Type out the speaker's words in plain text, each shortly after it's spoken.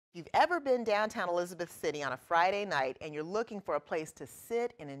If you've ever been downtown Elizabeth City on a Friday night and you're looking for a place to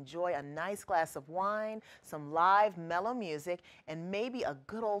sit and enjoy a nice glass of wine, some live mellow music, and maybe a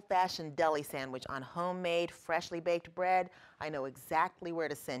good old-fashioned deli sandwich on homemade, freshly baked bread, I know exactly where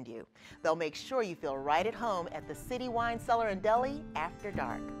to send you. They'll make sure you feel right at home at the City Wine Cellar and Deli after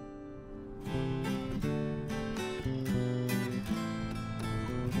dark.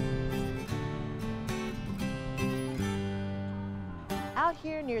 Out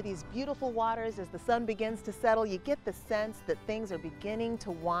here near these beautiful waters, as the sun begins to settle, you get the sense that things are beginning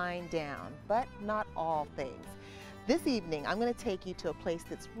to wind down, but not all things. This evening, I'm going to take you to a place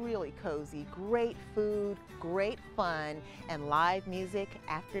that's really cozy, great food, great fun, and live music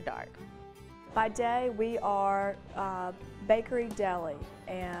after dark. By day, we are bakery deli,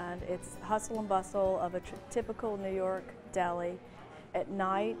 and it's hustle and bustle of a typical New York deli. At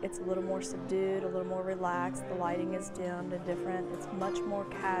night, it's a little more subdued, a little more relaxed. The lighting is dimmed and different. It's much more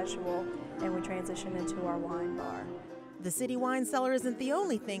casual, and we transition into our wine bar. The City Wine Cellar isn't the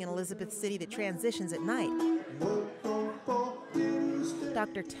only thing in Elizabeth City that transitions at night.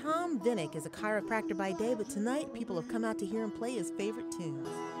 Dr. Tom Vinnick is a chiropractor by day, but tonight people have come out to hear him play his favorite tunes.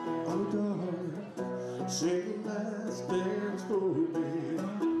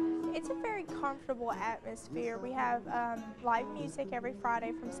 It's a very comfortable atmosphere. We have live music every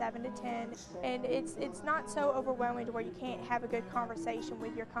Friday from 7 to 10, and it's not so overwhelming to where you can't have a good conversation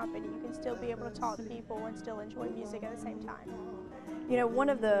with your company. You can still be able to talk to people and still enjoy music at the same time. You know, one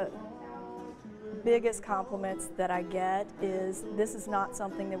of the biggest compliments that I get is this is not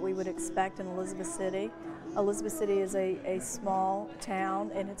something that we would expect in Elizabeth City. Elizabeth City is a small town,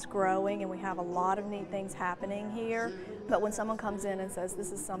 and it's growing, and we have a lot of neat things happening here. But when someone comes in and says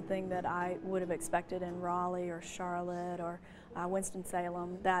this is something that I would have expected in Raleigh or Charlotte or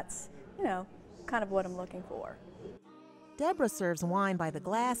Winston-Salem, that's, you know, kind of what I'm looking for. Deborah serves wine by the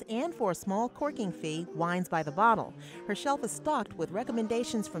glass and, for a small corking fee, wines by the bottle. Her shelf is stocked with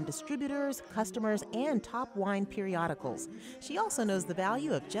recommendations from distributors, customers, and top wine periodicals. She also knows the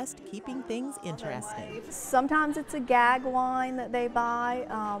value of just keeping things interesting. Sometimes it's a gag wine that they buy,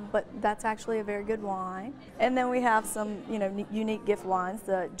 but that's actually a very good wine. And then we have some, you know, unique gift wines,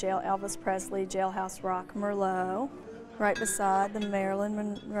 the Elvis Presley Jailhouse Rock Merlot, right beside the Marilyn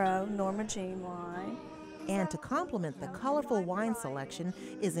Monroe Norma Jean wine. And to complement the colorful wine selection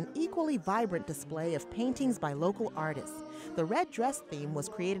is an equally vibrant display of paintings by local artists. The red dress theme was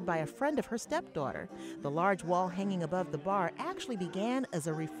created by a friend of her stepdaughter. The large wall hanging above the bar actually began as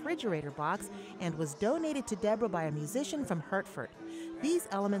a refrigerator box and was donated to Deborah by a musician from Hertford. These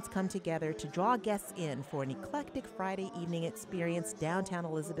elements come together to draw guests in for an eclectic Friday evening experience downtown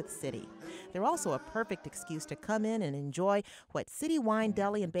Elizabeth City. They're also a perfect excuse to come in and enjoy what City Wine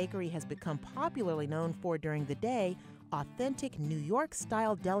Deli and Bakery has become popularly known for during the day: authentic New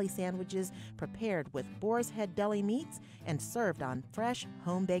York-style deli sandwiches prepared with boar's head deli meats and served on fresh,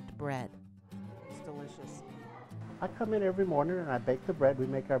 home-baked bread. It's delicious. I come in every morning and I bake the bread. We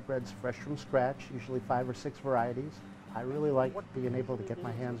make our breads fresh from scratch, usually 5 or 6 varieties. I really like being able to get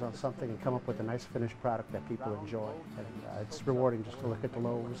my hands on something and come up with a nice finished product that people enjoy. And it's rewarding just to look at the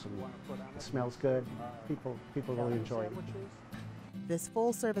loaves, and it smells good. People really enjoy it. This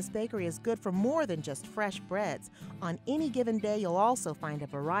full-service bakery is good for more than just fresh breads. On any given day, you'll also find a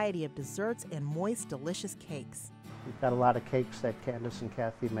variety of desserts and moist, delicious cakes. We've got a lot of cakes that Candace and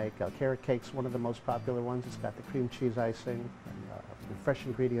Kathy make. Carrot cake's one of the most popular ones. It's got the cream cheese icing and fresh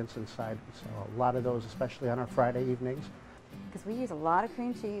ingredients inside. So a lot of those, especially on our Friday evenings. Because we use a lot of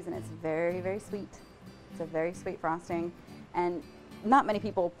cream cheese, and it's very, very sweet. It's a very sweet frosting, and not many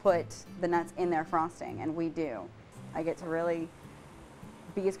people put the nuts in their frosting, and we do. I get to really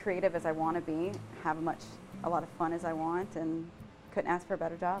be as creative as I want to be, have a lot of fun as I want, and couldn't ask for a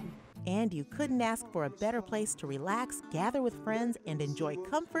better job. And you couldn't ask for a better place to relax, gather with friends, and enjoy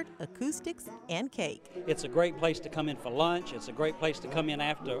comfort, acoustics, and cake. It's a great place to come in for lunch. It's a great place to come in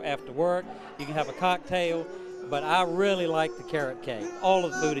after work. You can have a cocktail, but I really like the carrot cake. All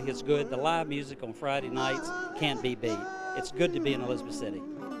of the food is good. The live music on Friday nights can't be beat. It's good to be in Elizabeth City.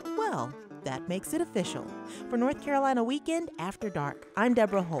 Well, that makes it official. For North Carolina Weekend After Dark, I'm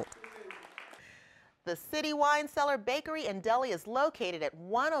Deborah Holt. The City Wine Cellar Bakery and Deli is located at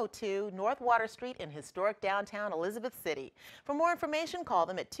 102 North Water Street in historic downtown Elizabeth City. For more information, call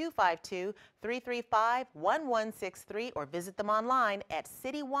them at 252-335-1163 or visit them online at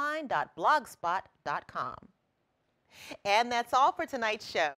citywine.blogspot.com. And that's all for tonight's show.